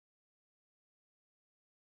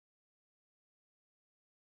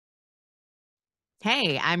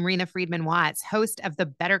Hey, I'm Reena Friedman Watts, host of the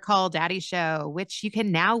Better Call Daddy Show, which you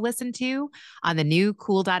can now listen to on the new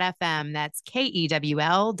cool.fm. That's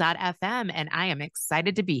KEWL.FM. And I am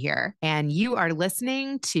excited to be here. And you are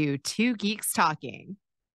listening to Two Geeks Talking.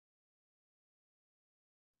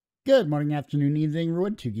 Good morning, afternoon, evening,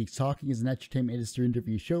 everyone. Two Geeks Talking is an entertainment industry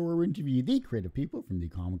interview show where we interview the creative people from the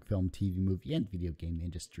comic, film, TV, movie, and video game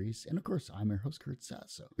industries. And of course, I'm your host, Kurt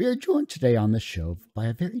Sasso. We are joined today on the show by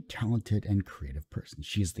a very talented and creative person.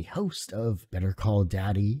 She is the host of Better Call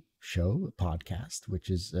Daddy Show, a podcast,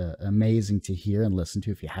 which is amazing to hear and listen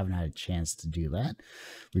to if you haven't had a chance to do that.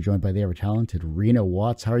 We're joined by the ever-talented Reena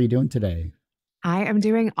Watts. How are you doing today? I am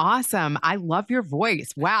doing awesome. I love your voice.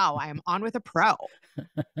 Wow, I am on with a pro.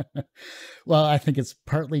 Well, I think it's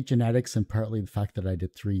partly genetics and partly the fact that I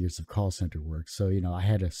did 3 years of call center work. So, I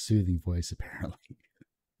had a soothing voice apparently.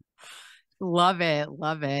 Love it.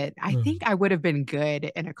 Love it. I think I would have been good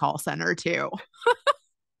in a call center too.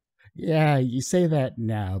 Yeah, you say that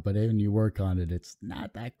now, but when you work on it, it's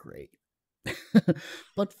not that great.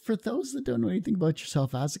 But for those that don't know anything about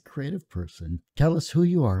yourself as a creative person, tell us who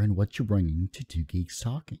you are and what you're bringing to Two Geeks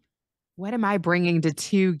Talking. What am I bringing to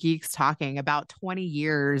Two Geeks Talking? About 20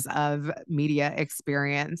 years of media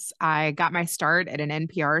experience. I got my start at an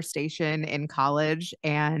NPR station in college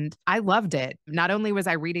and I loved it. Not only was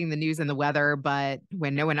I reading the news and the weather, but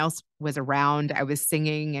when no one else was around, I was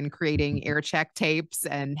singing and creating air check tapes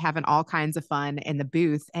and having all kinds of fun in the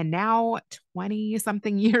booth. And now, 20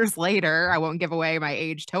 something years later, I won't give away my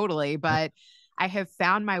age totally, but I have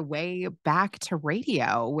found my way back to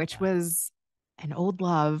radio, which was an old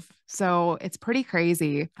love. So it's pretty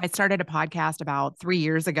crazy. I started a podcast about 3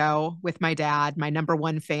 years ago with my dad, my number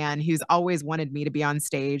one fan, who's always wanted me to be on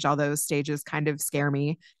stage, although stages kind of scare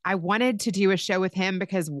me. I wanted to do a show with him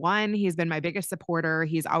because one, he's been my biggest supporter.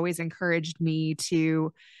 He's always encouraged me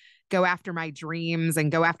to go after my dreams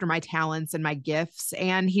and go after my talents and my gifts.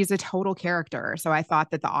 And he's a total character. So I thought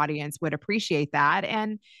that the audience would appreciate that.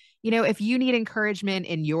 And, if you need encouragement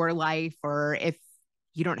in your life or if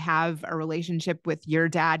you don't have a relationship with your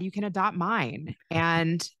dad, you can adopt mine.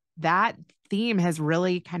 And that theme has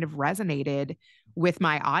really kind of resonated with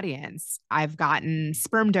my audience. I've gotten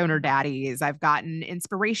sperm donor daddies, I've gotten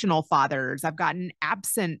inspirational fathers, I've gotten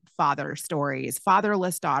absent father stories,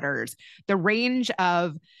 fatherless daughters. The range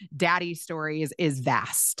of daddy stories is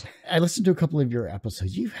vast. I listened to a couple of your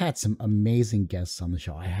episodes. You've had some amazing guests on the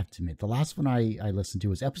show, I have to admit. The last one I listened to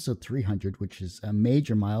was episode 300, which is a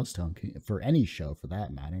major milestone for any show for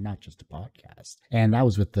that matter, not just a podcast. And that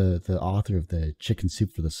was with the author of the Chicken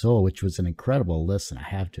Soup for the Soul, which was an incredible listen, I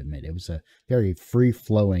have to admit. It was a very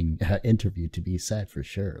free-flowing interview to be said for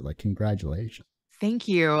sure. Like, congratulations. Thank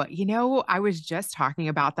you. I was just talking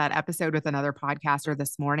about that episode with another podcaster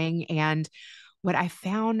this morning, and what I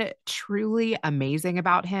found truly amazing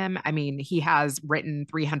about him, I mean, he has written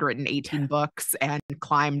 318 books and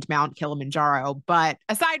climbed Mount Kilimanjaro. But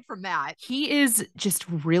aside from that, he is just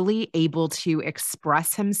really able to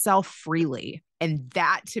express himself freely. And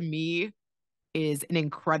that to me is an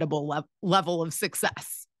incredible level of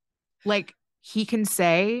success. Like, he can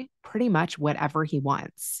say pretty much whatever he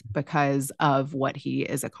wants because of what he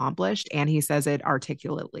is accomplished. And he says it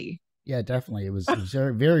articulately. Yeah, definitely. It was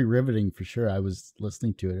very, very riveting for sure. I was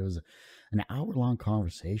listening to it. It was an hour-long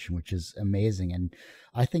conversation, which is amazing. And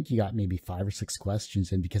I think you got maybe 5 or 6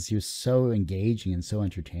 questions in because he was so engaging and so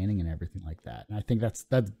entertaining and everything like that. And I think that's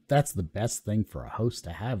the best thing for a host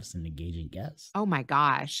to have is an engaging guest. Oh my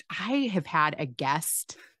gosh. I have had a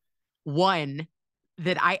guest, one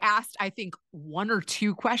that I asked, I think, 1 or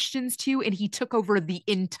 2 questions to, and he took over the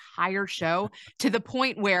entire show to the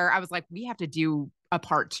point where I was like, we have to do a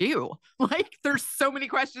part 2. Like, there's so many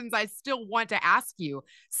questions I still want to ask you.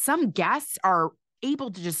 Some guests are able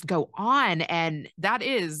to just go on, and that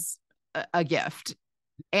is a gift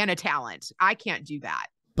and a talent. I can't do that.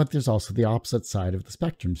 But there's also the opposite side of the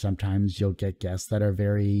spectrum. Sometimes you'll get guests that are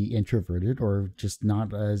very introverted or just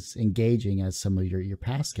not as engaging as some of your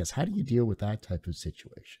past guests. How do you deal with that type of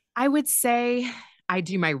situation? I would say I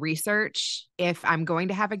do my research. If I'm going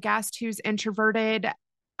to have a guest who's introverted,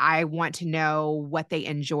 I want to know what they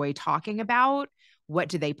enjoy talking about. What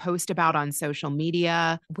do they post about on social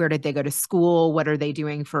media? Where did they go to school? What are they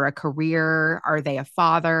doing for a career? Are they a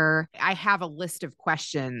father? I have a list of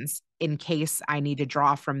questions in case I need to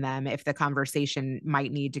draw from them if the conversation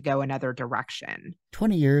might need to go another direction.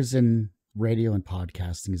 20 years in radio and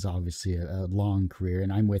podcasting is obviously a long career,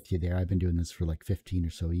 and I'm with you there. I've been doing this for like 15 or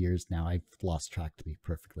so years now. I've lost track, to be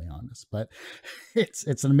perfectly honest, but it's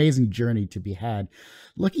an amazing journey to be had.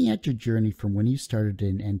 Looking at your journey from when you started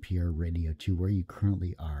in NPR radio to where you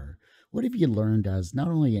currently are, what have you learned as not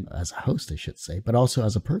only as a host, I should say, but also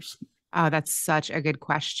as a person? Oh, that's such a good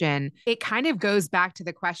question. It kind of goes back to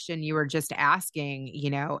the question you were just asking,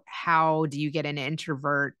 how do you get an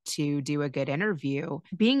introvert to do a good interview?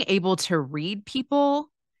 Being able to read people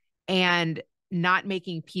and not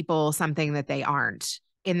making people something that they aren't.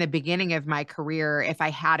 In the beginning of my career, if I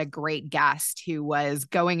had a great guest who was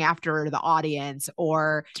going after the audience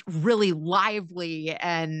or really lively,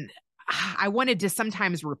 and I wanted to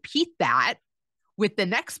sometimes repeat that with the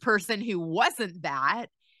next person who wasn't that.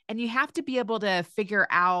 And you have to be able to figure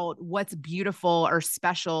out what's beautiful or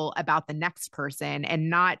special about the next person and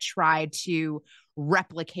not try to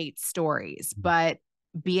replicate stories, but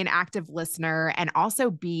be an active listener and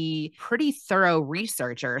also be pretty thorough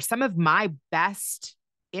researcher. Some of my best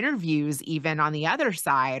interviews, even on the other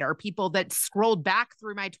side, are people that scrolled back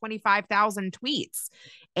through my 25,000 tweets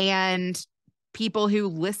and people who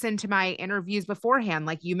listened to my interviews beforehand,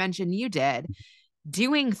 like you mentioned you did.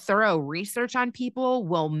 Doing thorough research on people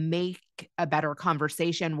will make a better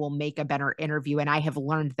conversation, will make a better interview. And I have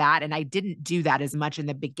learned that. And I didn't do that as much in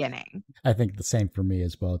the beginning. I think the same for me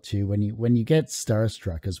as well, too. When you get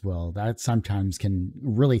starstruck as well, that sometimes can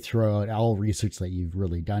really throw out all research that you've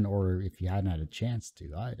really done, or if you hadn't had a chance to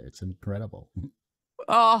either. It's incredible.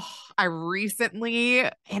 Oh, I recently,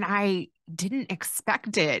 and I didn't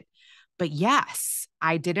expect it. But yes,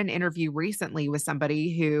 I did an interview recently with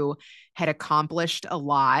somebody who had accomplished a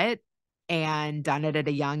lot and done it at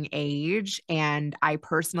a young age. And I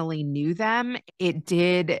personally knew them. It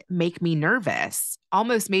did make me nervous,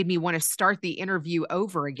 almost made me want to start the interview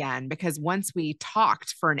over again, because once we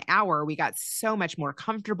talked for an hour, we got so much more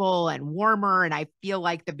comfortable and warmer. And I feel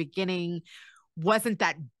like the beginning wasn't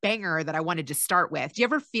that banger that I wanted to start with. Do you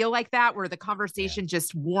ever feel like that, where the conversation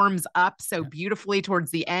just warms up so beautifully towards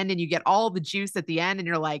the end and you get all the juice at the end and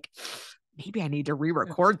you're like, maybe I need to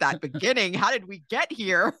re-record that beginning. How did we get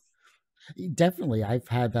here? Definitely. I've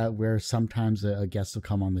had that where sometimes a guest will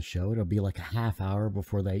come on the show. It'll be like a half hour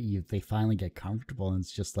before they finally get comfortable. And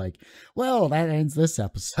it's just like, well, that ends this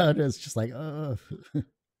episode. It's just like, oh.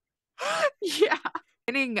 Yeah.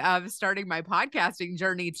 Of starting my podcasting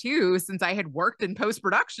journey too, since I had worked in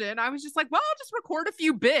post-production, I was just like, well, I'll just record a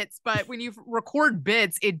few bits. But when you record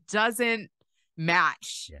bits, it doesn't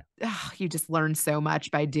match. You just learn so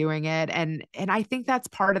much by doing it. And I think that's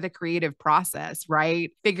part of the creative process,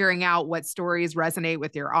 right? Figuring out what stories resonate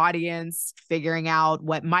with your audience, figuring out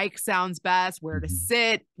what mic sounds best, where to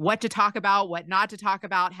sit, what to talk about, what not to talk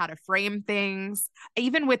about, how to frame things.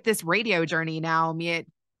 Even with this radio journey now, me at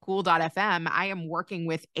Cool.fm, I am working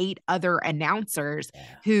with 8 other announcers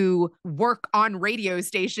who work on radio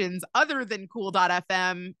stations other than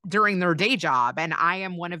Cool.fm during their day job. And I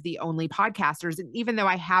am one of the only podcasters. And even though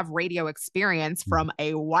I have radio experience from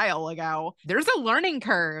a while ago, there's a learning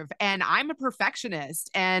curve, and I'm a perfectionist,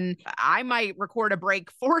 and I might record a break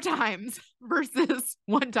 4 times versus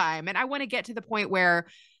 1 time. And I want to get to the point where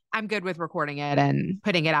I'm good with recording it and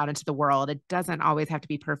putting it out into the world. It doesn't always have to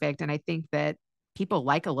be perfect. And I think that people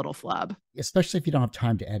like a little flub. Especially if you don't have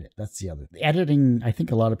time to edit. That's the other thing. Editing, I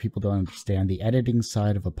think a lot of people don't understand the editing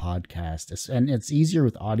side of a podcast. And it's easier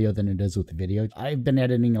with audio than it is with video. I've been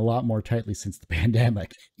editing a lot more tightly since the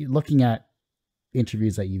pandemic. Looking at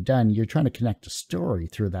interviews that you've done, you're trying to connect a story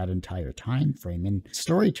through that entire time frame. And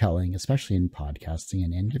storytelling, especially in podcasting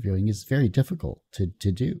and interviewing, is very difficult to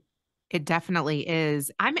do. It definitely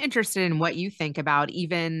is. I'm interested in what you think about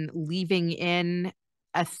even leaving in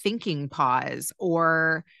a thinking pause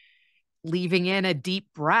or leaving in a deep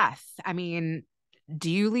breath. I mean,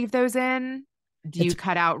 do you leave those in? Do you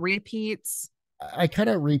cut out repeats? I cut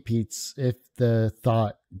out repeats if the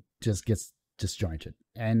thought just gets disjointed.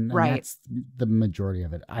 And that's the majority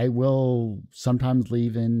of it. I will sometimes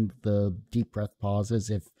leave in the deep breath pauses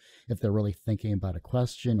if they're really thinking about a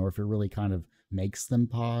question, or if it really kind of makes them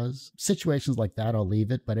pause. Situations like that, I'll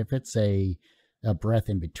leave it. But if it's a breath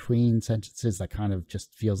in between sentences that kind of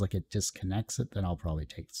just feels like it disconnects it, then I'll probably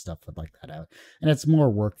take stuff like that out. And it's more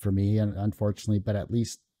work for me, unfortunately, but at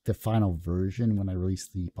least the final version, when I release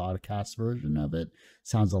the podcast version of it,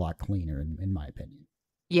 sounds a lot cleaner in my opinion.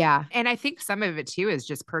 Yeah. And I think some of it too is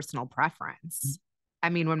just personal preference. I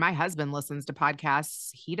mean, when my husband listens to podcasts,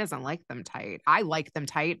 he doesn't like them tight. I like them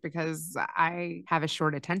tight because I have a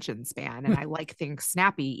short attention span and I like things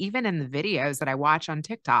snappy. Even in the videos that I watch on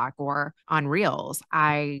TikTok or on Reels,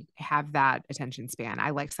 I have that attention span. I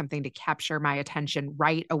like something to capture my attention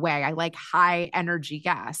right away. I like high energy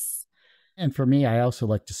guests. And for me, I also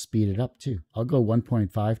like to speed it up too. I'll go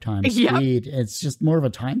 1.5 times Yep. speed. It's just more of a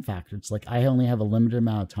time factor. It's like I only have a limited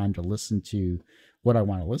amount of time to listen to what I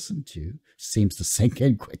want to listen to. Seems to sink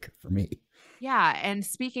in quicker for me. Yeah. And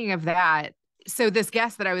speaking of that, so this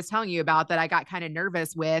guest that I was telling you about that I got kind of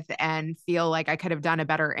nervous with and feel like I could have done a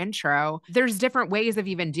better intro, there's different ways of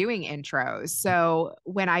even doing intros. So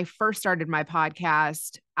when I first started my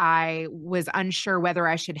podcast, I was unsure whether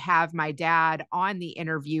I should have my dad on the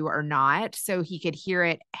interview or not so he could hear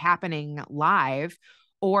it happening live,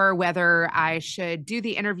 or whether I should do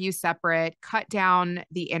the interview separate, cut down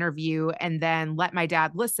the interview, and then let my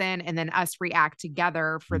dad listen and then us react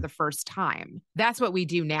together for the first time. That's what we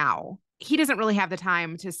do now. He doesn't really have the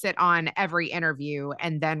time to sit on every interview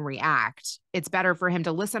and then react. It's better for him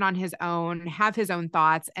to listen on his own, have his own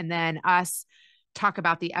thoughts, and then us talk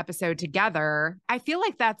about the episode together. I feel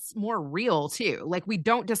like that's more real too. Like we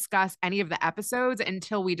don't discuss any of the episodes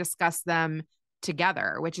until we discuss them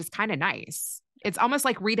together, which is kind of nice. It's almost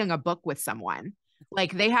like reading a book with someone.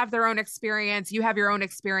 Like they have their own experience, you have your own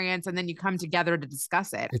experience, and then you come together to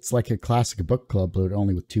discuss it. It's like a classic book club, but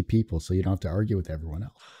only with two people, so you don't have to argue with everyone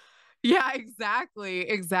else. Yeah, exactly.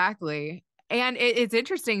 Exactly. And it's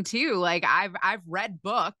interesting too. Like I've read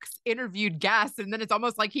books, interviewed guests, and then it's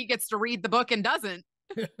almost like he gets to read the book and doesn't.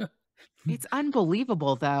 It's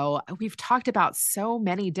unbelievable, though. We've talked about so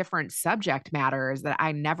many different subject matters that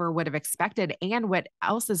I never would have expected. And what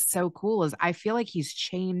else is so cool is I feel like he's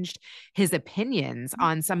changed his opinions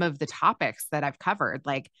on some of the topics that I've covered,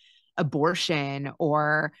 like abortion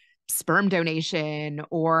or sperm donation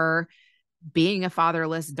or being a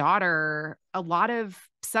fatherless daughter, a lot of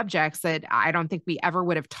subjects that I don't think we ever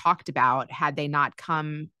would have talked about had they not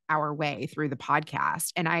come our way through the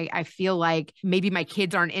podcast. And I feel like maybe my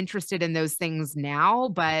kids aren't interested in those things now,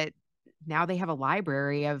 but now they have a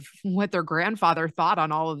library of what their grandfather thought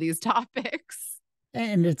on all of these topics.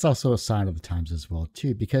 And it's also a sign of the times as well,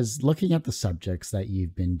 too, because looking at the subjects that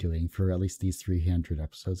you've been doing for at least these 300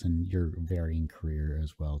 episodes and your varying career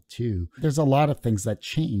as well, too, there's a lot of things that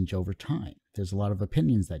change over time. There's a lot of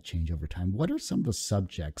opinions that change over time. What are some of the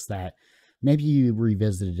subjects that maybe you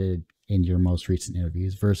revisited in your most recent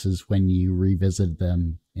interviews versus when you revisited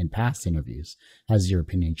them in past interviews? Has your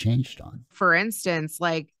opinion changed on? For instance,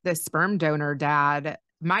 like the sperm donor dad,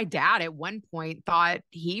 my dad at one point thought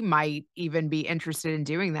he might even be interested in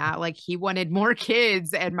doing that. Like he wanted more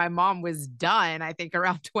kids, and my mom was done. I think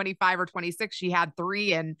around 25 or 26, she had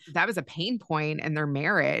three, and that was a pain point in their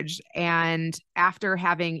marriage. And after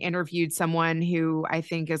having interviewed someone who I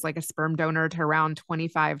think is like a sperm donor to around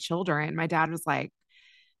 25 children, my dad was like,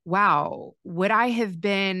 wow, would I have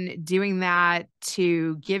been doing that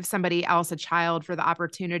to give somebody else a child for the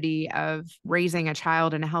opportunity of raising a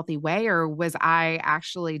child in a healthy way? Or was I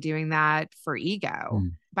actually doing that for ego?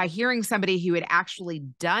 By hearing somebody who had actually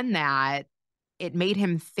done that, it made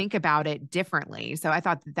him think about it differently. So I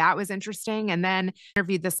thought that was interesting. And then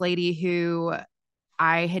interviewed this lady who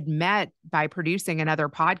I had met by producing another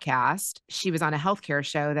podcast. She was on a healthcare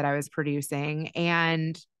show that I was producing,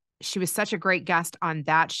 and she was such a great guest on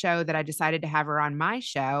that show that I decided to have her on my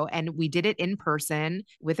show. And we did it in person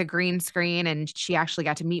with a green screen. And she actually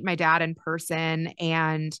got to meet my dad in person.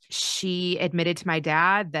 And she admitted to my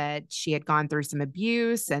dad that she had gone through some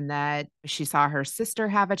abuse and that she saw her sister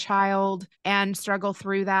have a child and struggle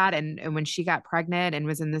through that. And when she got pregnant and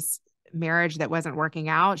was in this marriage that wasn't working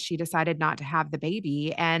out, she decided not to have the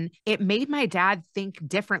baby. And it made my dad think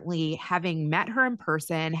differently, having met her in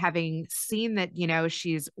person, having seen that, you know,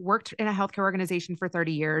 she's worked in a healthcare organization for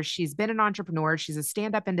 30 years. She's been an entrepreneur. She's a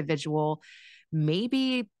stand-up individual.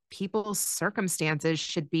 Maybe people's circumstances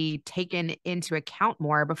should be taken into account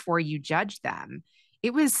more before you judge them.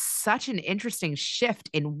 It was such an interesting shift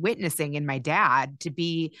in witnessing in my dad to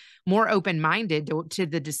be more open-minded to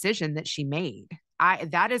the decision that she made.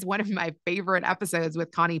 That is one of my favorite episodes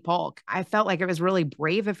with Connie Polk. I felt like it was really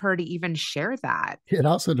brave of her to even share that. It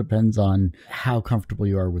also depends on how comfortable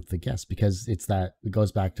you are with the guest, because it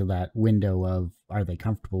goes back to that window of, are they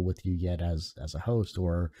comfortable with you yet as a host,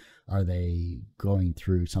 or are they going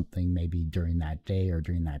through something maybe during that day or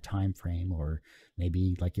during that time frame, or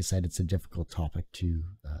maybe, like you said, it's a difficult topic to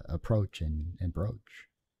approach and broach.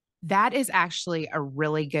 That is actually a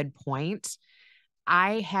really good point.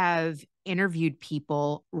 I have interviewed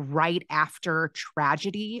people right after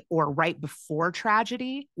tragedy or right before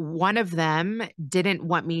tragedy. One of them didn't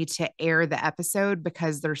want me to air the episode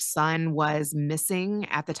because their son was missing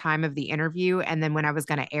at the time of the interview. And then when I was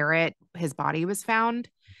going to air it, his body was found.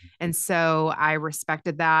 And so I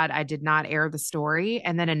respected that. I did not air the story.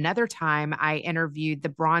 And then another time I interviewed the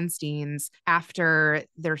Bronsteins after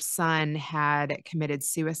their son had committed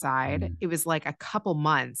suicide. It was like a couple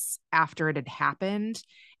months after it had happened.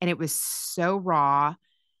 And it was so raw.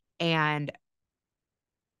 And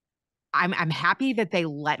I'm happy that they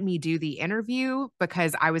let me do the interview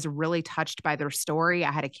because I was really touched by their story.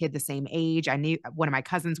 I had a kid the same age. I knew one of my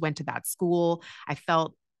cousins went to that school. I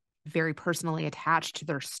felt very personally attached to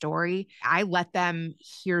their story. I let them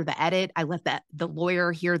hear the edit. I let the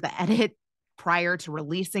lawyer hear the edit prior to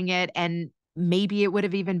releasing it. And maybe it would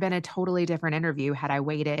have even been a totally different interview had I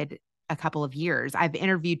waited a couple of years. I've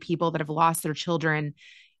interviewed people that have lost their children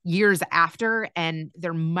years after, and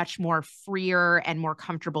they're much more freer and more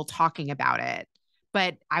comfortable talking about it.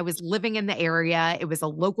 But I was living in the area. It was a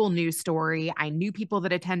local news story. I knew people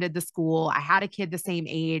that attended the school. I had a kid the same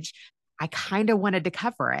age. I kind of wanted to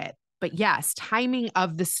cover it. But yes, timing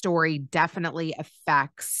of the story definitely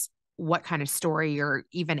affects what kind of story you're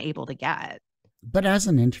even able to get. But as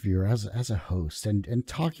an interviewer, as a host, and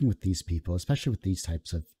talking with these people, especially with these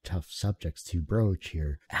types of tough subjects to broach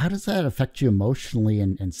here, how does that affect you emotionally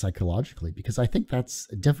and psychologically? Because I think that's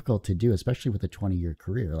difficult to do, especially with a 20-year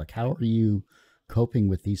career. Like, how are you coping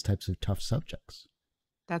with these types of tough subjects?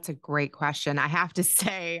 That's a great question. I have to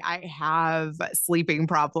say, I have sleeping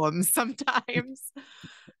problems sometimes.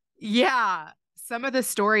 Yeah, some of the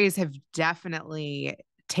stories have definitely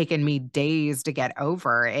taken me days to get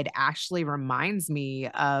over. It actually reminds me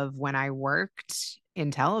of when I worked in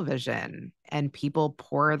television and people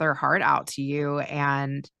pour their heart out to you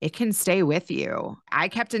and it can stay with you. I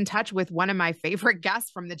kept in touch with one of my favorite guests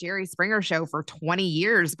from the Jerry Springer show for 20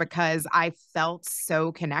 years because I felt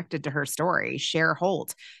so connected to her story, Cher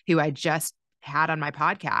Holt, who I just had on my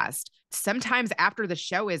podcast. Sometimes after the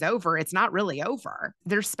show is over, it's not really over.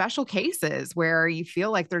 There's special cases where you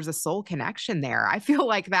feel like there's a soul connection there. I feel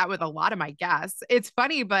like that with a lot of my guests. It's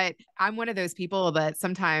funny, but I'm one of those people that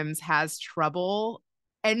sometimes has trouble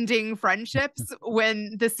ending friendships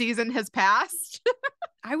when the season has passed.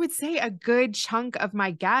 I would say a good chunk of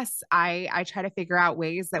my guests, I try to figure out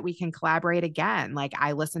ways that we can collaborate again. Like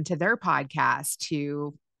I listen to their podcast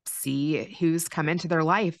to see who's come into their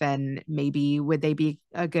life and maybe would they be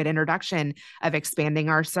a good introduction of expanding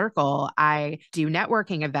our circle. I do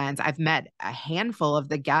networking events. I've met a handful of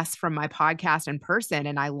the guests from my podcast in person,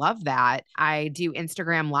 and I love that. I do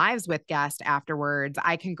Instagram lives with guests afterwards.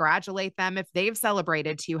 I congratulate them if they've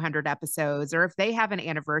celebrated 200 episodes or if they have an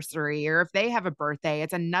anniversary or if they have a birthday.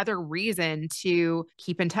 It's another reason to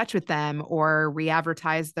keep in touch with them or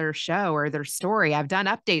re-advertise their show or their story. I've done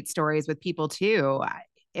update stories with people too.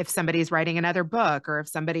 If somebody's writing another book or if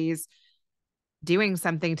somebody's doing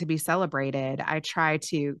something to be celebrated, I try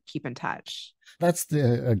to keep in touch. That's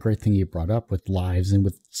a great thing you brought up with lives and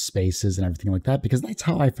with spaces and everything like that, because that's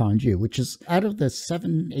how I found you, which is out of the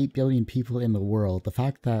 7-8 billion people in the world, the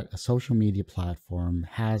fact that a social media platform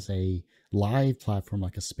has a live platform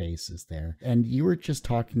like a space is there. And you were just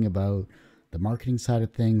talking about the marketing side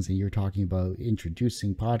of things, and you're talking about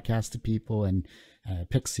introducing podcasts to people, and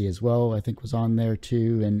Pixie as well, I think, was on there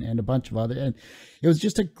too, and a bunch of other. And it was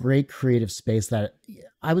just a great creative space that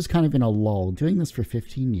I was kind of in a lull doing this for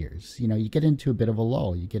 15 years. You know, you get into a bit of a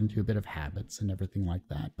lull, you get into a bit of habits and everything like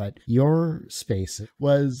that. But your space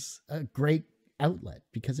was a great outlet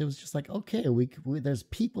because it was just like, okay, there's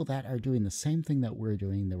people that are doing the same thing that we're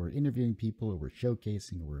doing, that we're interviewing people, or we're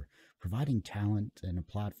showcasing, or we're providing talent and a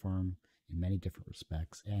platform in many different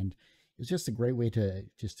respects. And it was just a great way to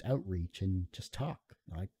just outreach and just talk,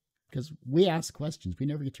 like, because we ask questions, we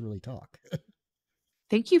never get to really talk.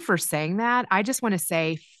 Thank you for saying that. I just want to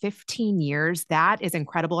say 15 years, that is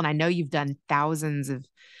incredible. And I know you've done thousands of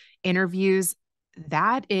interviews.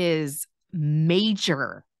 That is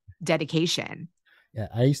major dedication. Yeah,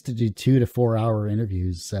 I used to do 2 to 4 hour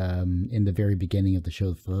interviews in the very beginning of the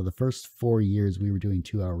show. For the first 4 years, we were doing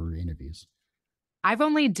 2-hour interviews. I've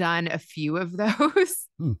only done a few of those.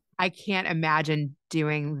 I can't imagine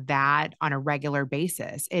doing that on a regular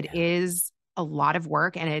basis. It is a lot of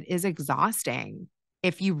work and it is exhausting.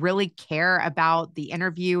 If you really care about the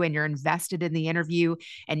interview and you're invested in the interview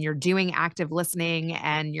and you're doing active listening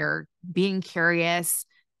and you're being curious,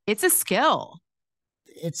 it's a skill.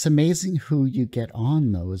 It's amazing who you get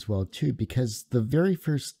on though as well too, because the very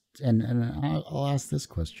first I'll ask this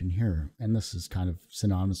question here, and this is kind of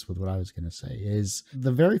synonymous with what I was going to say, is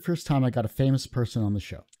the very first time I got a famous person on the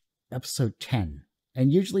show, episode 10.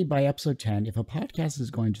 And usually by episode 10, if a podcast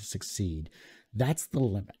is going to succeed, that's the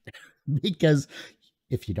limit. Because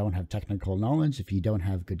if you don't have technical knowledge, if you don't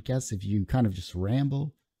have good guests, if you kind of just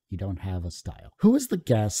ramble, you don't have a style. Who was the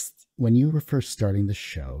guest when you were first starting the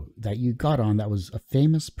show that you got on that was a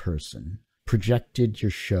famous person, projected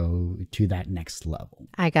your show to that next level?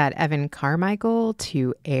 I got Evan Carmichael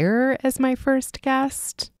to air as my first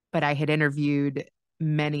guest, but I had interviewed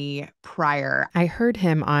many prior. I heard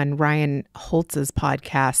him on Ryan Holtz's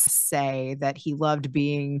podcast say that he loved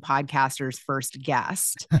being podcasters' first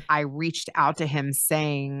guest. I reached out to him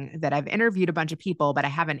saying that I've interviewed a bunch of people, but I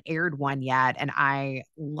haven't aired one yet. And I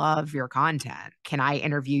love your content. Can I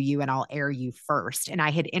interview you and I'll air you first? And I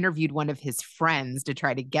had interviewed one of his friends to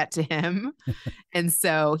try to get to him. And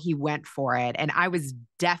so he went for it. And I was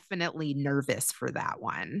definitely nervous for that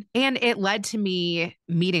one. And it led to me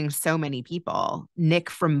meeting so many people. Nick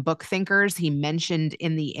from Book Thinkers, he mentioned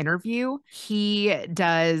in the interview, he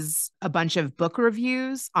does a bunch of book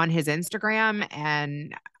reviews on his Instagram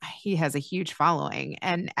and he has a huge following.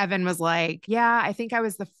 And Evan was like, yeah, I think I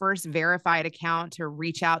was the first verified account to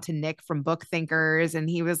reach out to Nick from Book Thinkers. And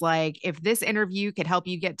he was like, if this interview could help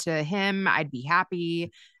you get to him, I'd be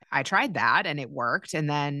happy. I tried that and it worked. And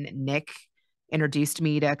then Nick introduced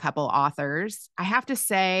me to a couple authors. I have to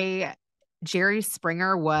say, Jerry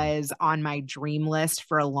Springer was on my dream list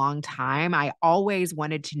for a long time. I always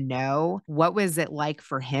wanted to know, what was it like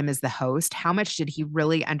for him as the host? How much did he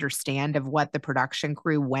really understand of what the production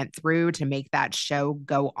crew went through to make that show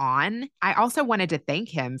go on? I also wanted to thank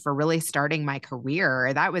him for really starting my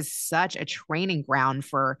career. That was such a training ground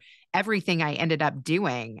for everything I ended up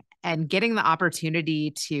doing. And getting the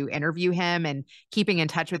opportunity to interview him and keeping in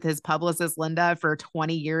touch with his publicist, Linda, for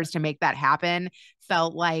 20 years to make that happen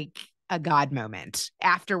felt like a God moment.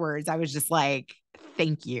 Afterwards, I was just like,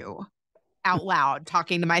 thank you, out loud,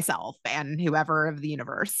 talking to myself and whoever of the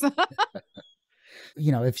universe.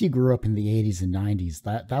 You know, if you grew up in the 80s and 90s,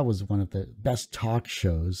 that was one of the best talk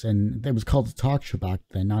shows. And it was called a talk show back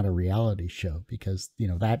then, not a reality show, because, you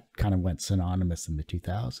know, that kind of went synonymous in the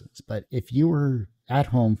 2000s. But if you were at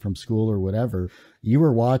home from school or whatever, you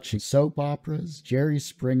were watching soap operas, Jerry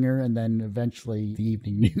Springer, and then eventually the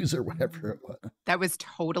evening news or whatever it was. That was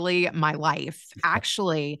totally my life.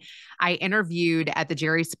 Actually, I interviewed at the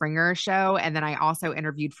Jerry Springer show, and then I also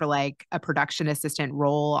interviewed for like a production assistant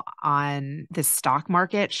role on the stock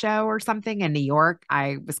market show or something in New York.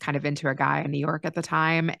 I was kind of into a guy in New York at the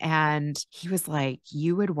time, and he was like,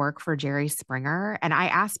 you would work for Jerry Springer? And I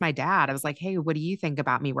asked my dad, I was like, hey, what do you think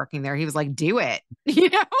about me working there? He was like, do it.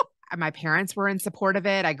 You know, my parents were in support of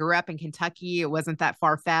it. I grew up in Kentucky. It wasn't that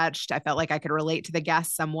far-fetched. I felt like I could relate to the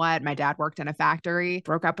guests somewhat. My dad worked in a factory,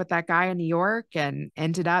 broke up with that guy in New York and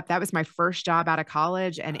ended up, that was my first job out of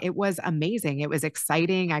college. And it was amazing. It was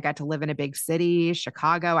exciting. I got to live in a big city,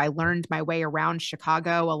 Chicago. I learned my way around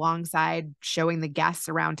Chicago alongside showing the guests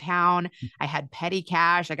around town. I had petty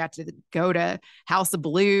cash. I got to go to House of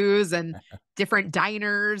Blues and different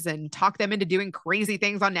diners and talk them into doing crazy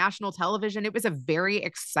things on national television. It was a very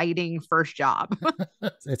exciting first job.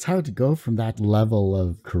 It's hard to go from that level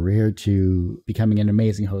of career to becoming an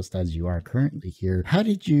amazing host as you are currently here. How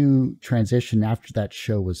did you transition after that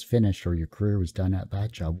show was finished or your career was done at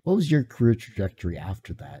that job? What was your career trajectory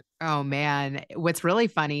after that? Oh man, what's really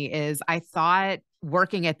funny is I thought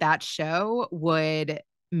working at that show would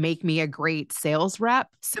make me a great sales rep.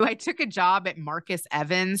 So I took a job at Marcus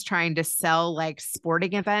Evans trying to sell like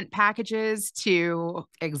sporting event packages to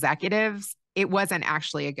executives. It wasn't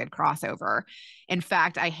actually a good crossover. In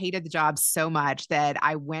fact, I hated the job so much that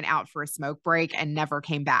I went out for a smoke break and never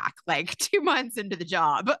came back. Like 2 months into the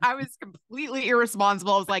job, I was completely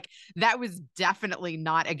irresponsible. I was like, that was definitely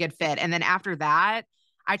not a good fit. And then after that,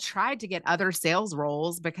 I tried to get other sales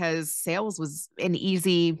roles because sales was an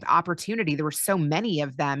easy opportunity. There were so many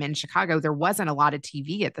of them in Chicago. There wasn't a lot of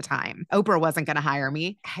TV at the time. Oprah wasn't going to hire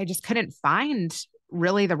me. I just couldn't find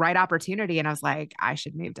really the right opportunity. And I was like, I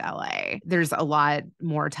should move to LA. There's a lot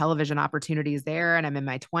more television opportunities there. And I'm in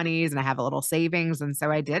my 20s and I have a little savings. And so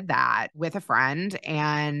I did that with a friend.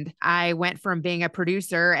 And I went from being a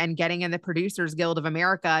producer and getting in the Producers Guild of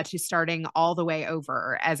America to starting all the way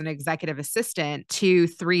over as an executive assistant to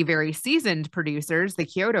 3 very seasoned producers, the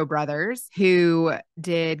Kyoto brothers, who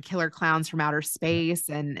did Killer Clowns from Outer Space.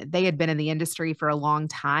 And they had been in the industry for a long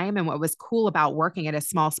time. And what was cool about working at a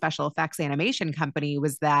small special effects animation company company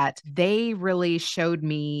was that they really showed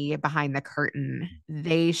me behind the curtain.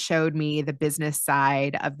 They showed me the business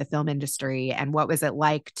side of the film industry and what was it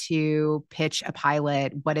like to pitch a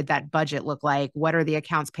pilot? What did that budget look like? What are the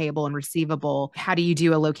accounts payable and receivable? How do you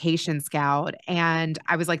do a location scout? And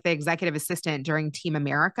I was like the executive assistant during Team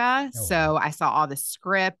America. Oh, So wow. I saw all the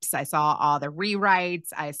scripts, I saw all the rewrites,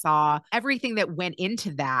 I saw everything that went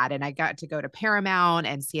into that. And I got to go to Paramount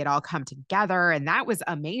and see it all come together. And that was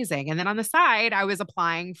amazing. And then on the side, I was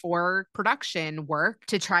applying for production work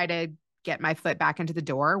to try to get my foot back into the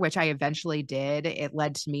door, which I eventually did. It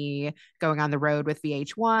led to me going on the road with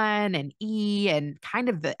VH1 and E and kind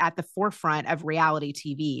of at the forefront of reality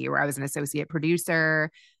TV, where I was an associate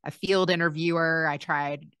producer, a field interviewer. I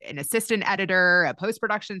tried an assistant editor, a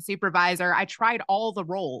post-production supervisor. I tried all the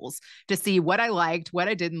roles to see what I liked, what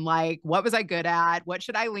I didn't like, what was I good at, what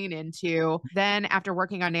should I lean into. Then after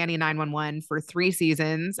working on Nanny 911 for 3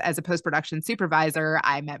 seasons as a post-production supervisor,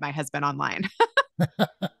 I met my husband online.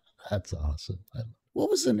 That's awesome. What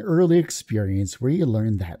was an early experience where you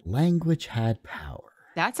learned that language had power?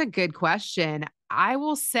 That's a good question. I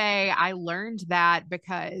will say I learned that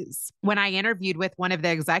because when I interviewed with one of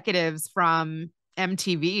the executives from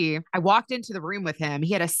MTV, I walked into the room with him.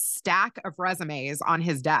 He had a stack of resumes on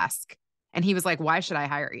his desk. And he was like, "Why should I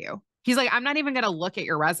hire you?" He's like, "I'm not even going to look at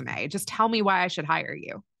your resume. Just tell me why I should hire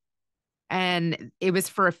you." And it was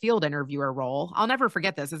for a field interviewer role. I'll never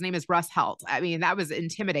forget this. His name is Russ Helt. I mean, that was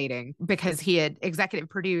intimidating because he had executive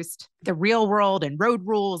produced The Real World and Road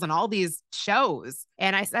Rules and all these shows.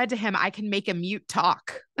 And I said to him, "I can make a mute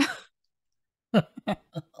talk."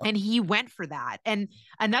 And he went for that. And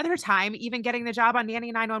another time, even getting the job on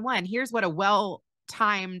Nanny 911, here's what a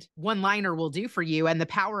well-timed one-liner will do for you. And the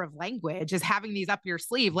power of language is having these up your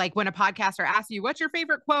sleeve. Like when a podcaster asks you, "What's your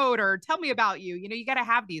favorite quote?" or "Tell me about you." You know, you got to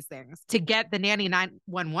have these things. To get the Nanny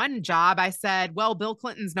 911 job, I said, "Well, Bill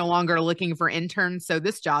Clinton's no longer looking for interns, so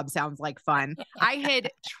this job sounds like fun." I had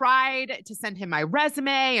tried to send him my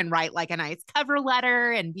resume and write like a nice cover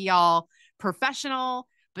letter and be all professional.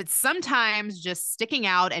 But sometimes just sticking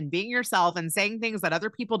out and being yourself and saying things that other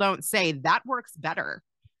people don't say, that works better.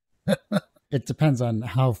 It depends on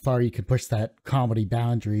how far you can push that comedy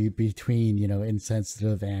boundary between,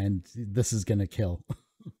 insensitive and this is going to kill.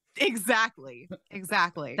 Exactly.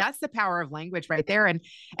 That's the power of language right there. And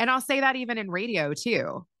I'll say that even in radio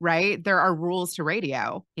too, right? There are rules to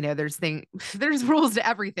radio. There's rules to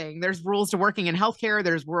everything. There's rules to working in healthcare.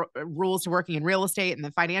 There's rules to working in real estate and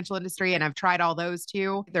the financial industry. And I've tried all those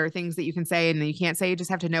too. There are things that you can say and that you can't say. You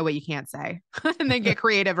just have to know what you can't say and then get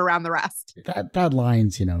creative around the rest. That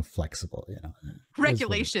line's, flexible,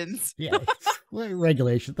 Regulations. Yeah. Well,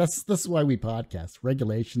 regulation. That's why we podcast.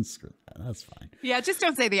 Regulations. That's fine. Yeah. Just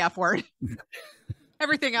don't say the F word.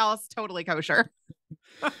 Everything else, totally kosher.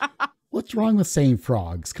 What's wrong with saying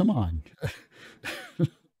frogs? Come on.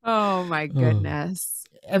 Oh my goodness.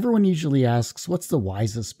 Everyone usually asks, what's the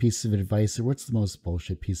wisest piece of advice or what's the most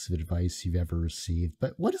bullshit piece of advice you've ever received?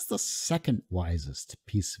 But what is the second wisest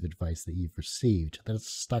piece of advice that you've received that's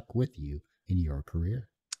stuck with you in your career?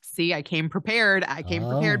 See, I came prepared.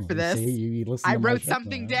 For this. See, I wrote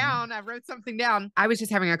something down. I was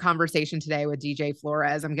just having a conversation today with DJ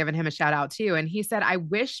Flores. I'm giving him a shout out too. And he said, "I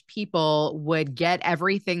wish people would get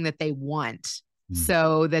everything that they want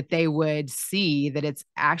so that they would see that it's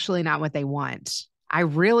actually not what they want." I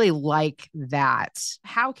really like that.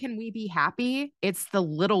 How can we be happy? It's the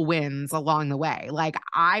little wins along the way. Like,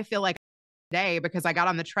 I feel like today because I got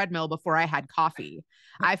on the treadmill before I had coffee.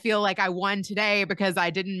 I feel like I won today because I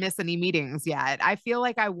didn't miss any meetings yet. I feel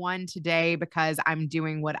like I won today because I'm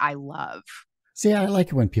doing what I love. See, I like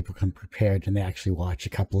it when people come prepared and they actually watch a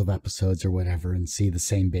couple of episodes or whatever and see the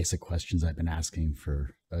same basic questions I've been asking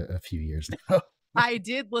for a few years now. I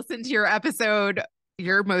did listen to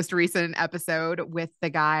your most recent episode with the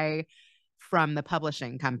guy from the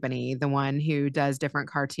publishing company, the one who does different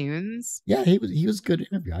cartoons. Yeah, he was a good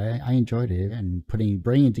interview. I enjoyed it, and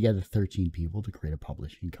bringing together 13 people to create a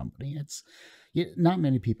publishing company. Not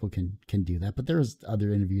many people can do that, but there's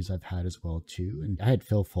other interviews I've had as well too. And I had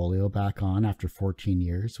Phil Folio back on after 14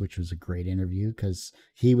 years, which was a great interview because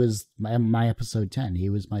he was my episode 10. He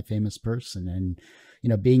was my famous person, and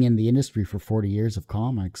being in the industry for 40 years of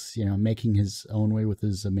comics, making his own way with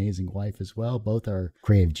his amazing wife as well. Both are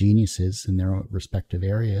creative geniuses in their respective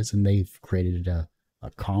areas, and they've created a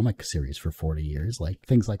comic series for 40 years. Like,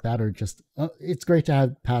 things like that are just, it's great to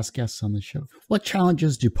have past guests on the show. What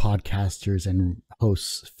challenges do podcasters and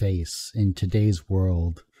hosts face in today's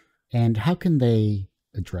world, and how can they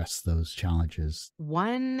address those challenges?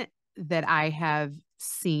 One that I have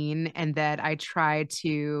scene and that I try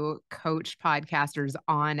to coach podcasters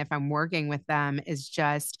on if I'm working with them is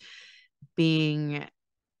just being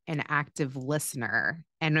an active listener.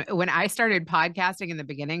 And when I started podcasting in the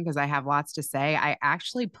beginning, because I have lots to say, I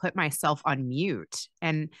actually put myself on mute.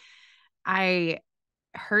 And I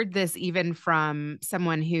heard this even from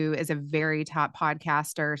someone who is a very top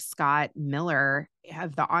podcaster, Scott Miller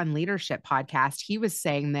of the On Leadership podcast. He was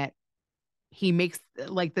saying that he makes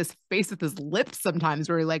like this face with his lips sometimes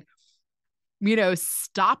where he like,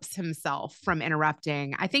 stops himself from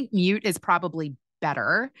interrupting. I think mute is probably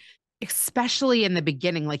better, especially in the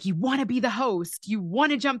beginning. Like you want to be the host, you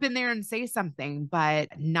want to jump in there and say something, but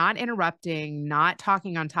not interrupting, not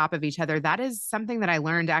talking on top of each other. That is something that I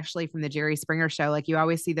learned actually from the Jerry Springer show. Like you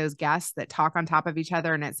always see those guests that talk on top of each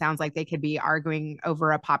other, and it sounds like they could be arguing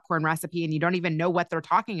over a popcorn recipe and you don't even know what they're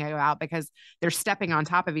talking about because they're stepping on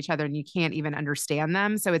top of each other and you can't even understand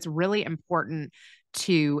them. So it's really important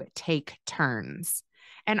to take turns.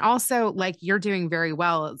 And also, like you're doing very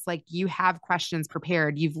well. It's like you have questions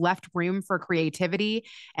prepared. You've left room for creativity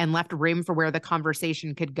and left room for where the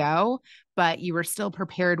conversation could go, but you were still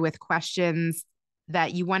prepared with questions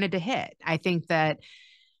that you wanted to hit. I think that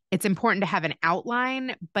it's important to have an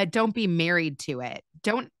outline, but don't be married to it.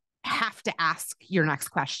 Don't have to ask your next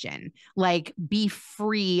question. Like be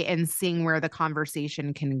free in seeing where the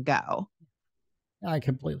conversation can go. I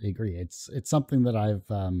completely agree. It's something that I've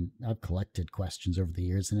collected questions over the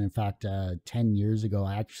years, and in fact, 10 years ago,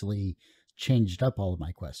 I actually changed up all of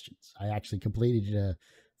my questions. I actually completely did a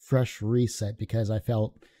fresh reset because I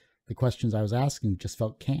felt the questions I was asking just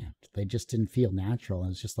felt canned. They just didn't feel natural.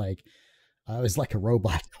 And it's just like I was like a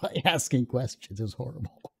robot asking questions. It was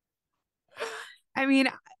horrible. I mean,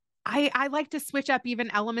 I like to switch up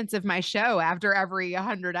even elements of my show after every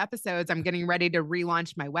 100 episodes. I'm getting ready to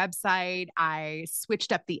relaunch my website. I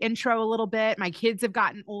switched up the intro a little bit. My kids have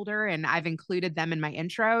gotten older and I've included them in my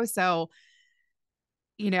intro. So,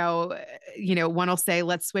 one will say,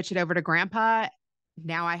 let's switch it over to grandpa.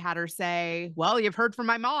 Now I had her say, well, you've heard from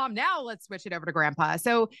my mom. Now let's switch it over to grandpa.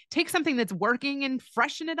 So take something that's working and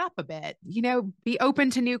freshen it up a bit, be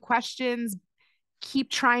open to new questions,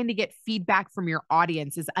 keep trying to get feedback from your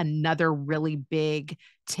audience is another really big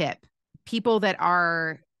tip. People that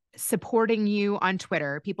are supporting you on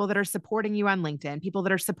Twitter, people that are supporting you on LinkedIn, people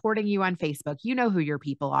that are supporting you on Facebook, you know who your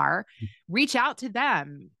people are. Reach out to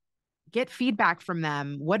them, get feedback from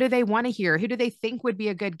them. What do they want to hear? Who do they think would be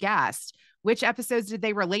a good guest? Which episodes did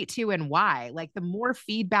they relate to and why? Like the more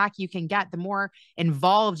feedback you can get, the more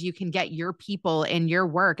involved you can get your people in your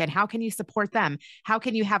work. And how can you support them? How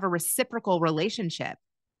can you have a reciprocal relationship?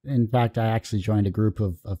 In fact, I actually joined a group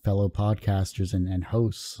of fellow podcasters and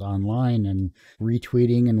hosts online and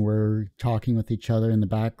retweeting, and we're talking with each other in the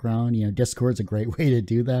background. Discord's a great way to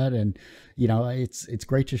do that. And, it's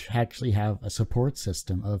great to actually have a support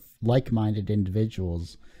system of like-minded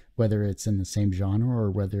individuals, whether it's in the same genre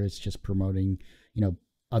or whether it's just promoting,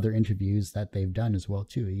 other interviews that they've done as well,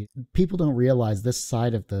 too. People don't realize this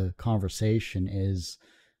side of the conversation is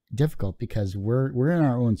difficult because we're in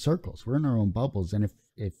our own circles, we're in our own bubbles, and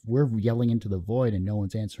if we're yelling into the void and no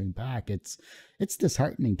one's answering back, it's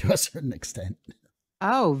disheartening to a certain extent.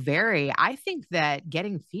 Oh, very. I think that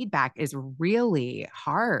getting feedback is really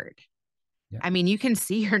hard. Yeah. I mean, you can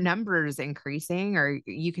see your numbers increasing, or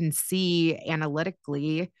you can see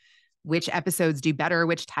analytically which episodes do better,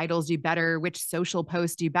 which titles do better, which social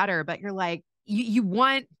posts do better. But you're like, you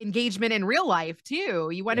want engagement in real life too.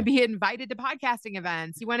 You want to be invited to podcasting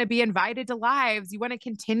events. You want to be invited to lives. You want to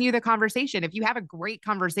continue the conversation. If you have a great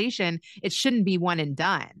conversation, it shouldn't be one and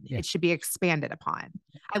done. Yeah. It should be expanded upon.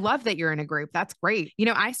 I love that you're in a group. That's great.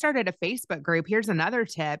 I started a Facebook group. Here's another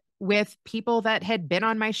tip with people that had been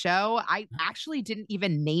on my show. I actually didn't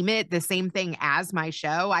even name it the same thing as my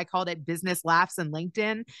show. I called it Business Laughs in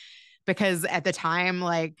LinkedIn because at the time,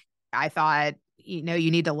 like I thought, you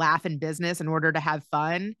need to laugh in business in order to have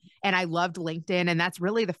fun. And I loved LinkedIn. And that's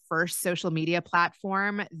really the first social media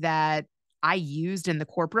platform that I used in the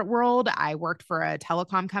corporate world. I worked for a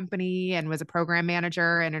telecom company and was a program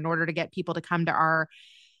manager. And in order to get people to come to our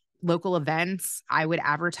local events, I would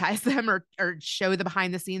advertise them or show the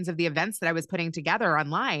behind the scenes of the events that I was putting together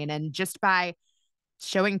online. And just by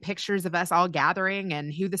showing pictures of us all gathering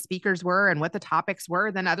and who the speakers were and what the topics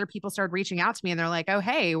were, then other people started reaching out to me and they're like, oh,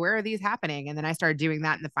 hey, where are these happening? And then I started doing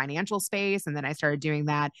that in the financial space. And then I started doing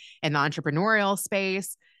that in the entrepreneurial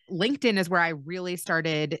space. LinkedIn is where I really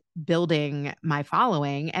started building my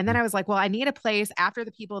following. And then I was like, well, I need a place after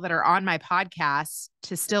the people that are on my podcast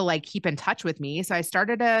to still like keep in touch with me. So I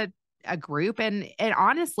started a group, and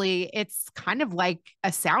honestly, it's kind of like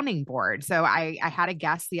a sounding board. So I had a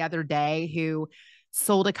guest the other day who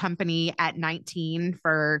sold a company at 19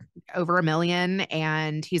 for over $1 million.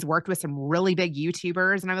 And he's worked with some really big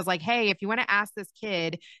YouTubers. And I was like, hey, if you want to ask this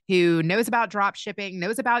kid who knows about drop shipping,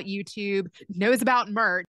 knows about YouTube, knows about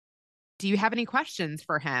merch, do you have any questions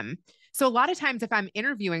for him? So a lot of times if I'm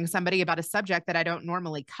interviewing somebody about a subject that I don't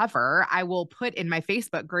normally cover, I will put in my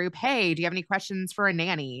Facebook group, hey, do you have any questions for a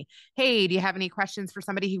nanny? Hey, do you have any questions for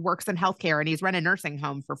somebody who works in healthcare and he's run a nursing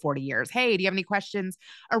home for 40 years? Hey, do you have any questions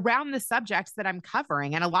around the subjects that I'm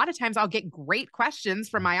covering? And a lot of times I'll get great questions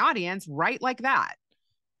from my audience right like that.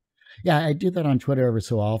 Yeah, I do that on Twitter every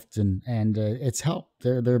so often, and it's helped.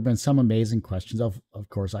 There have been some amazing questions. Of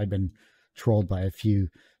course, I've been trolled by a few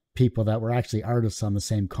people that were actually artists on the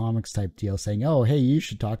same comics type deal, saying, "Oh, hey, you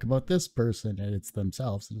should talk about this person," and it's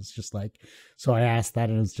themselves. And it's just like, so I asked that,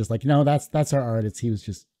 and it's just like, no, that's our artist. He was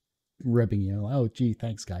just ribbing you. Oh, gee,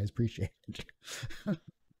 thanks, guys, appreciate it.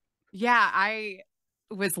 Yeah, I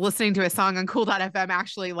was listening to a song on cool.fm,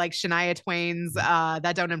 actually, like Shania Twain's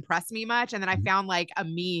That Don't Impress Me Much. And then I found like a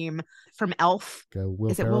meme from Elf.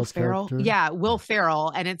 Will Is it Will Ferrell's Ferrell? character? Yeah, Will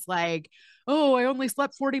Ferrell. And it's like, oh, I only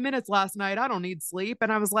slept 40 minutes last night. I don't need sleep.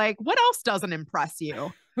 And I was like, what else doesn't impress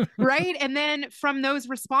you? Right. And then from those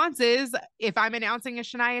responses, if I'm announcing a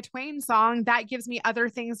Shania Twain song, that gives me other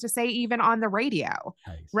things to say, even on the radio.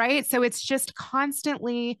 Nice. Right. So it's just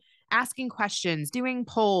constantly asking questions, doing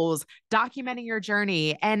polls, documenting your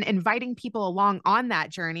journey, and inviting people along on that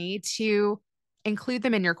journey to include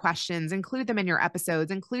them in your questions, include them in your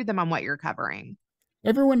episodes, include them on what you're covering.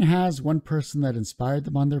 Everyone has one person that inspired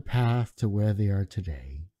them on their path to where they are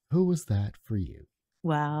today. Who was that for you?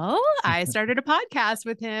 Well, I started a podcast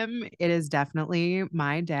with him. It is definitely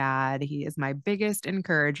my dad. He is my biggest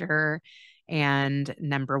encourager and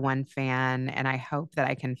number one fan. And I hope that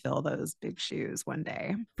I can fill those big shoes one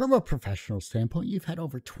day. From a professional standpoint, you've had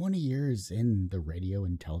over 20 years in the radio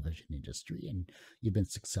and television industry, and you've been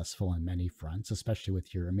successful on many fronts, especially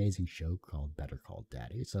with your amazing show called Better Call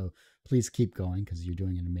Daddy. So please keep going, because you're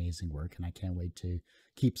doing an amazing work, and I can't wait to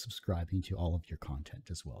keep subscribing to all of your content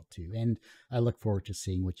as well, too. And I look forward to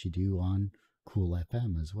seeing what you do on Cool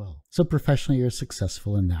FM as well. So professionally, you're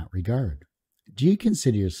successful in that regard. Do you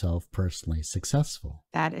consider yourself personally successful?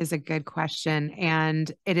 That is a good question. And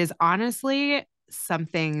it is honestly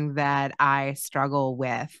something that I struggle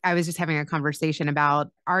with. I was just having a conversation about,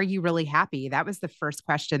 are you really happy? That was the first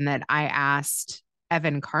question that I asked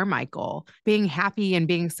Evan Carmichael. Being happy and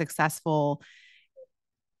being successful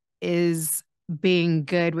is being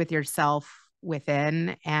good with yourself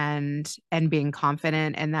within and being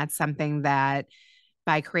confident. And that's something that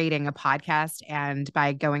by creating a podcast and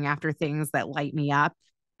by going after things that light me up,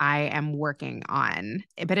 I am working on.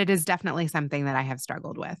 But it is definitely something that I have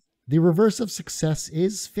struggled with. The reverse of success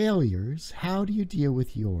is failures. How do you deal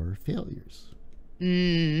with your failures?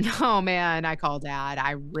 Oh man, I call dad.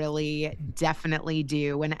 I really definitely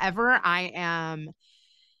do. Whenever I am,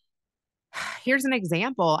 here's an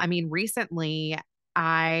example. I mean, recently,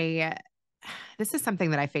 this is something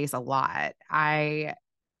that I face a lot. I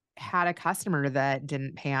had a customer that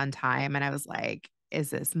didn't pay on time. And I was like,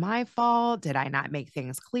 is this my fault? Did I not make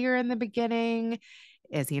things clear in the beginning?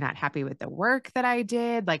 Is he not happy with the work that I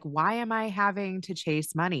did? Like, why am I having to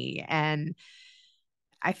chase money? And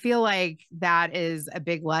I feel like that is a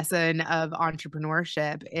big lesson of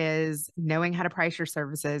entrepreneurship, is knowing how to price your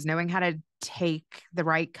services, knowing how to take the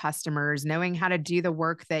right customers, knowing how to do the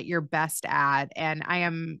work that you're best at. And I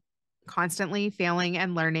am constantly failing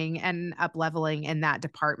and learning and up leveling in that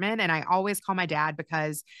department. And I always call my dad,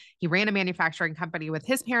 because he ran a manufacturing company with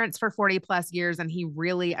his parents for 40 plus years. And he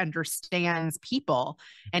really understands people,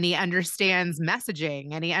 and he understands messaging,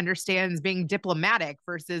 and he understands being diplomatic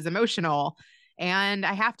versus emotional. And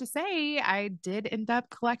I have to say, I did end up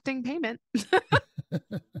collecting payment.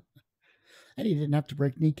 And he didn't have to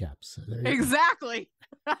break kneecaps. So exactly.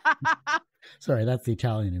 Sorry, that's the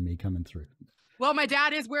Italian in me coming through. Well, my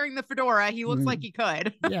dad is wearing the fedora. He looks like he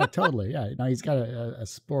could. Yeah, totally. Yeah. No, he's got a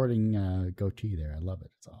sporting goatee there. I love it.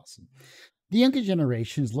 It's awesome. The younger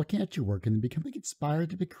generation is looking at your work and becoming inspired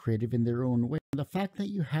to be creative in their own way. The fact that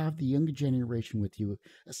you have the younger generation with you,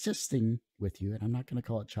 assisting with you, and I'm not going to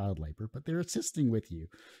call it child labor, but they're assisting with you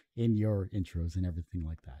in your intros and everything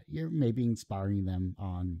like that. You're maybe inspiring them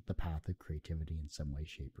on the path of creativity in some way,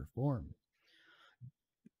 shape, or form.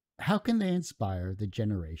 How can they inspire the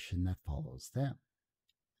generation that follows them?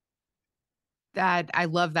 That I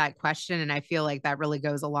love that question. And I feel like that really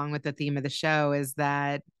goes along with the theme of the show, is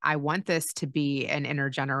that I want this to be an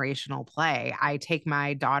intergenerational play. I take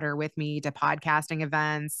my daughter with me to podcasting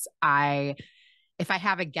events. If I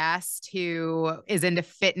have a guest who is into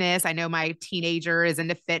fitness, I know my teenager is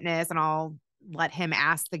into fitness, and I'll let him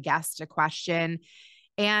ask the guest a question.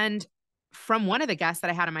 And from one of the guests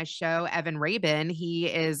that I had on my show, Evan Rabin, he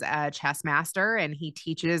is a chess master and he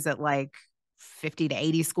teaches at like 50 to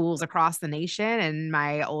 80 schools across the nation. And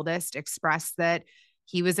my oldest expressed that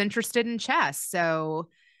he was interested in chess. So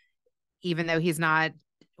even though he's not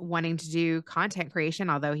wanting to do content creation,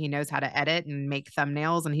 although he knows how to edit and make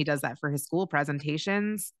thumbnails and he does that for his school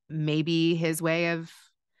presentations, maybe his way of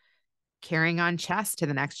carrying on chess to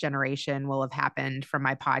the next generation will have happened from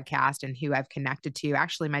my podcast and who I've connected to.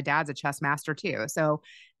 Actually, my dad's a chess master too. So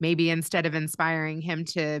maybe instead of inspiring him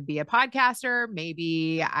to be a podcaster,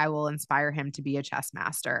 maybe I will inspire him to be a chess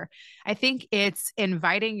master. I think it's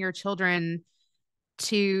inviting your children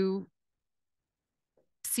to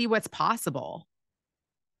see what's possible.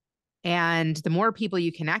 And the more people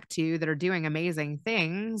you connect to that are doing amazing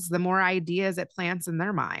things, the more ideas it plants in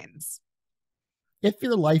their minds. If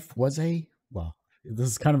your life was well, this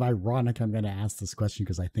is kind of ironic. I'm going to ask this question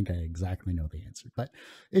because I think I exactly know the answer. But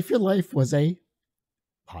if your life was a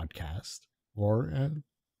podcast or a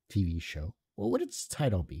TV show, what would its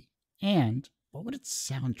title be? And what would its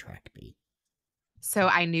soundtrack be? So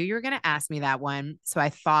I knew you were going to ask me that one. So I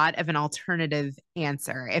thought of an alternative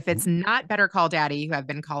answer. If it's not Better Call Daddy, who I've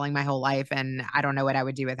been calling my whole life, and I don't know what I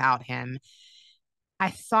would do without him,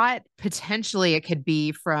 I thought potentially it could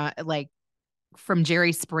be from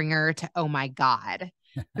Jerry Springer to Oh My God,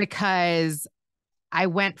 because I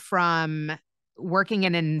went from working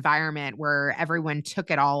in an environment where everyone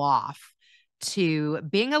took it all off to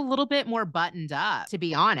being a little bit more buttoned up, to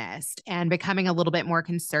be honest, and becoming a little bit more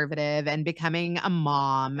conservative and becoming a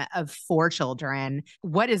mom of 4 children.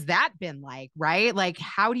 What has that been like, right? Like,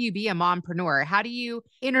 how do you be a mompreneur? How do you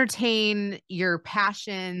entertain your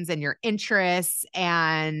passions and your interests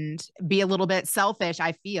and be a little bit selfish,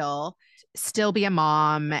 I feel, still be a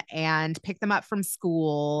mom and pick them up from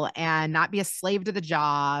school and not be a slave to the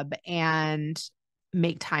job and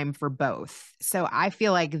make time for both. So I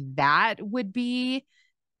feel like that would be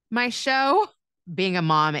my show. Being a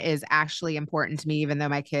mom is actually important to me, even though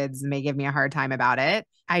my kids may give me a hard time about it.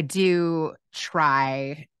 I do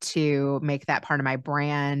try to make that part of my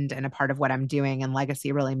brand and a part of what I'm doing, and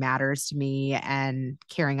legacy really matters to me, and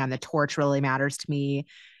carrying on the torch really matters to me.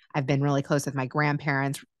 I've been really close with my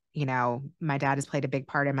grandparents. You know, my dad has played a big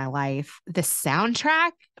part in my life. The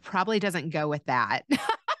soundtrack probably doesn't go with that.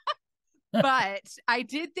 But I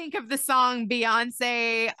did think of the song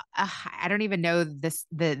Beyonce. I don't even know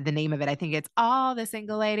the name of it. I think it's All the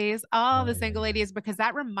Single Ladies, All the Single Ladies, because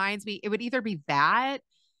that reminds me, it would either be that,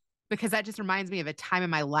 because that just reminds me of a time in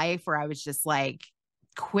my life where I was just like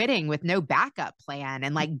quitting with no backup plan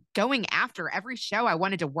and like going after every show I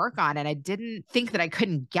wanted to work on. And I didn't think that I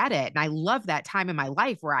couldn't get it. And I love that time in my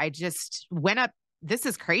life where I just went up. This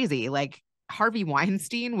is crazy. Like, Harvey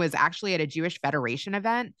Weinstein was actually at a Jewish Federation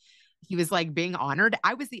event. He was like being honored.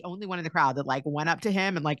 I was the only one in the crowd that like went up to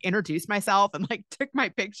him and like introduced myself and like took my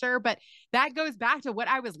picture. But that goes back to what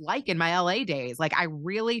I was like in my LA days. Like, I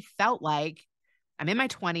really felt like I'm in my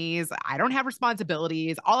 20s. I don't have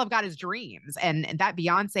responsibilities. All I've got is dreams. And that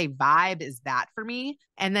Beyonce vibe is that for me.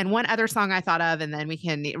 And then one other song I thought of, and then we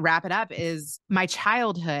can wrap it up, is my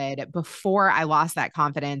childhood before I lost that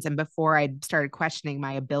confidence and before I started questioning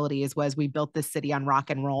my abilities, was We Built This City on Rock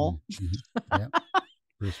and Roll. Mm-hmm. Yep.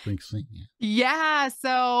 Bruce Springsteen. Yeah.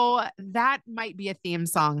 So that might be a theme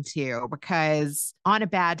song too, because on a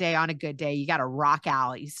bad day, on a good day, you got to rock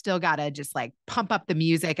out. You still got to just like pump up the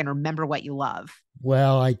music and remember what you love.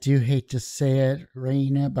 Well, I do hate to say it,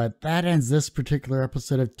 Reena, but that ends this particular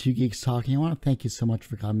episode of Two Geeks Talking. I want to thank you so much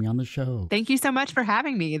for coming on the show. Thank you so much for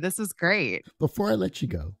having me. This was great. Before I let you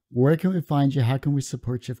go, where can we find you? How can we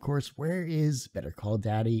support you? Of course, where is Better Call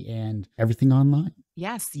Daddy and everything online?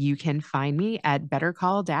 Yes, you can find me at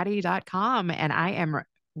bettercalldaddy.com. And I am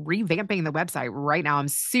revamping the website right now. I'm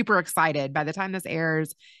super excited. By the time this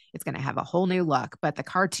airs, it's going to have a whole new look, but the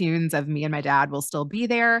cartoons of me and my dad will still be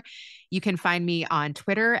there. You can find me on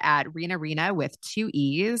Twitter at Reena with 2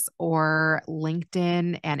 E's, or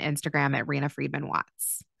LinkedIn and Instagram at Reena Friedman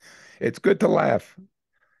Watts. It's good to laugh.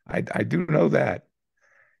 I do know that.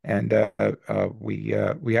 And we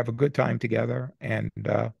have a good time together. And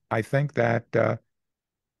I think that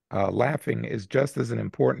laughing is just as an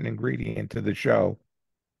important ingredient to the show,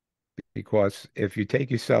 because if you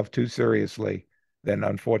take yourself too seriously, then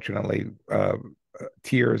unfortunately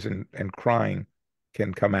tears and crying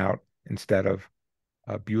can come out instead of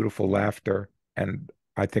beautiful laughter. And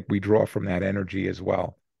I think we draw from that energy as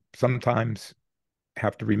well. Sometimes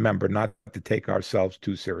have to remember not to take ourselves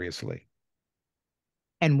too seriously.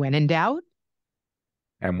 And when in doubt,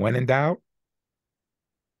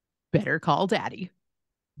 better call Daddy.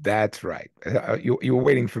 That's right. You were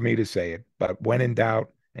waiting for me to say it, but when in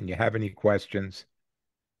doubt and you have any questions,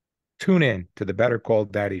 tune in to the Better Call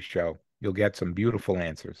Daddy show. You'll get some beautiful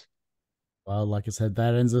answers. Well, like I said,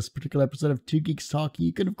 that ends this particular episode of Two Geeks Talking.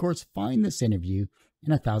 You can, of course, find this interview and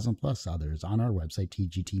 1,000 plus others on our website,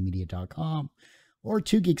 tgtmedia.com or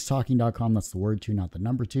twogeekstalking.com. That's the word two, not the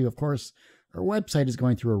number two. Of course, our website is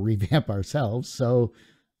going through a revamp ourselves, so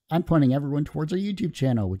I'm pointing everyone towards our YouTube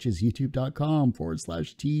channel, which is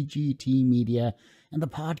youtube.com/TGTmedia. And the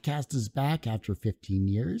podcast is back after 15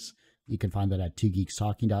 years. You can find that at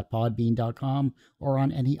twogeekstalking.podbean.com or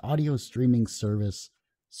on any audio streaming service.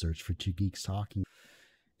 Search for Two Geeks Talking.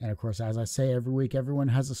 And of course, as I say every week, everyone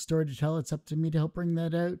has a story to tell. It's up to me to help bring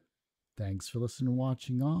that out. Thanks for listening and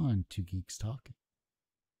watching on Two Geeks Talking.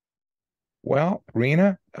 Well,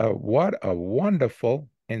 Reena, what a wonderful,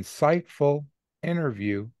 insightful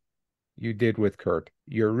interview you did with Kurt.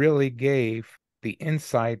 You really gave the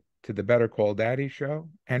insight to the Better Call Daddy show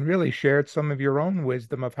and really shared some of your own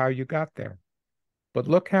wisdom of how you got there. But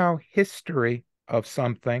look how history of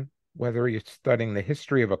something, whether you're studying the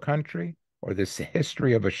history of a country or the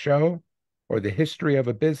history of a show or the history of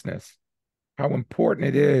a business, how important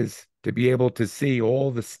it is to be able to see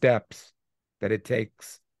all the steps that it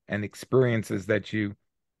takes and experiences that you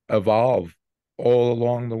evolve all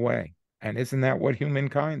along the way. And isn't that what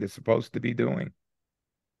humankind is supposed to be doing?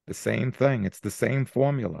 The same thing. It's the same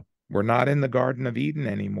formula. We're not in the Garden of Eden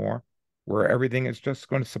anymore, where everything is just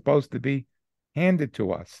supposed to be handed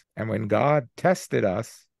to us. And when God tested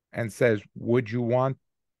us and says, would you want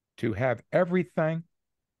to have everything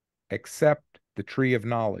except the tree of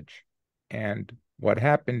knowledge? And what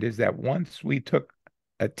happened is that once we took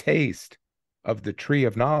a taste of the tree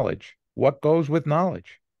of knowledge, what goes with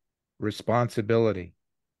knowledge? Responsibility,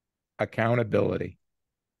 accountability.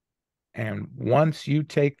 And once you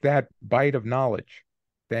take that bite of knowledge,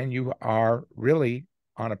 then you are really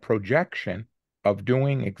on a projection of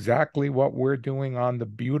doing exactly what we're doing on the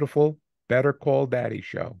beautiful Better Call Daddy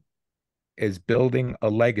show, is building a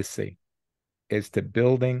legacy, is to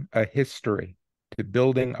building a history, to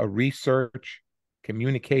building a research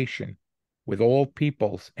communication with all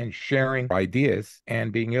peoples and sharing ideas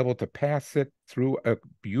and being able to pass it through a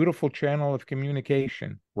beautiful channel of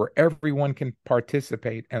communication where everyone can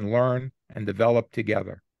participate and learn and develop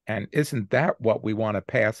together. And isn't that what we want to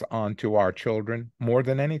pass on to our children more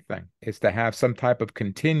than anything? Is to have some type of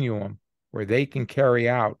continuum where they can carry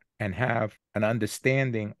out and have an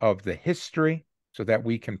understanding of the history so that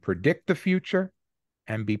we can predict the future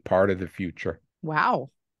and be part of the future. Wow.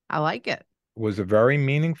 I like it. It was a very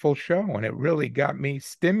meaningful show, and it really got me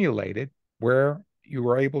stimulated where you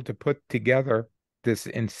were able to put together this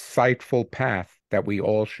insightful path that we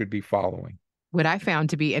all should be following. What I found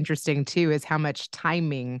to be interesting too is how much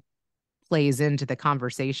timing plays into the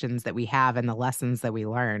conversations that we have and the lessons that we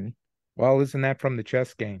learn. Well, isn't that from the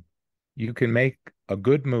chess game? You can make a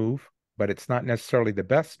good move, but it's not necessarily the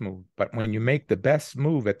best move. But when you make the best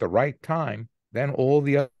move at the right time, then all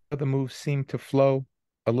the other moves seem to flow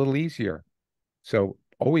a little easier. So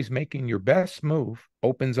always making your best move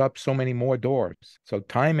opens up so many more doors. So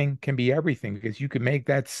timing can be everything, because you can make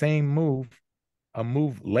that same move a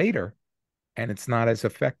move later and it's not as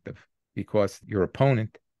effective because your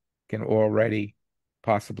opponent can already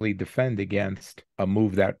possibly defend against a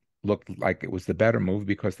move that looked like it was the better move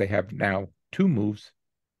because they have now two moves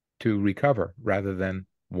to recover rather than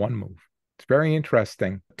one move. It's very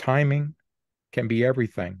interesting. Timing can be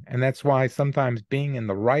everything. And that's why sometimes being in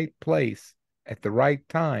the right place at the right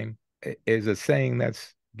time is a saying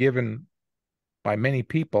that's given by many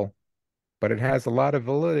people, but it has a lot of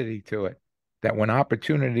validity to it, that when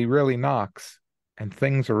opportunity really knocks and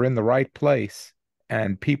things are in the right place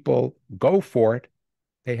and people go for it,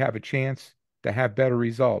 they have a chance to have better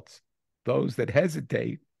results. Those that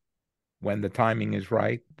hesitate when the timing is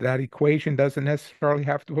right, that equation doesn't necessarily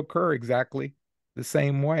have to occur exactly the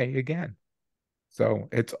same way again. So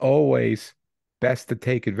it's always best to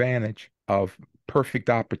take advantage of perfect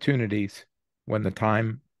opportunities when the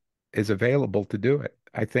time is available to do it.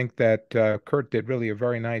 I think that Kurt did really a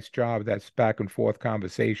very nice job. That's back and forth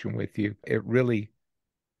conversation with you. It really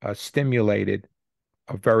stimulated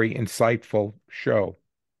a very insightful show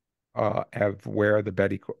of where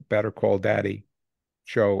the Better Call Daddy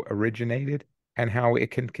show originated and how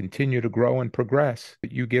it can continue to grow and progress.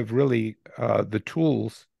 You give really the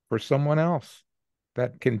tools for someone else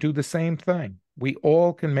that can do the same thing. We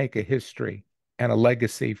all can make a history and a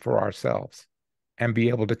legacy for ourselves and be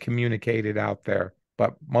able to communicate it out there.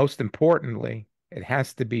 But most importantly, it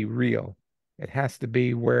has to be real. It has to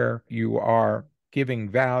be where you are giving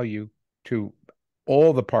value to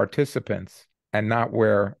all the participants and not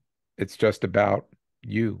where it's just about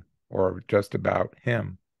you or just about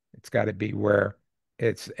him. It's got to be where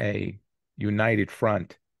it's a united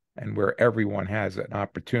front and where everyone has an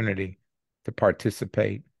opportunity to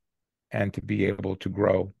participate and to be able to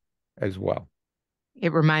grow as well.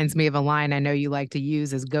 It reminds me of a line I know you like to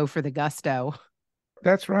use is go for the gusto.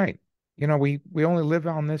 That's right. You know, we only live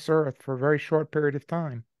on this earth for a very short period of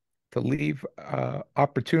time. To leave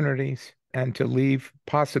opportunities and to leave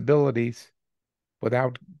possibilities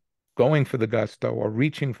without going for the gusto or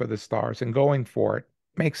reaching for the stars and going for it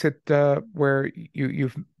makes it where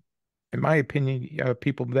you've, in my opinion,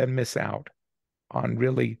 people then miss out on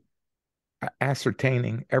really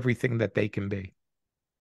ascertaining everything that they can be.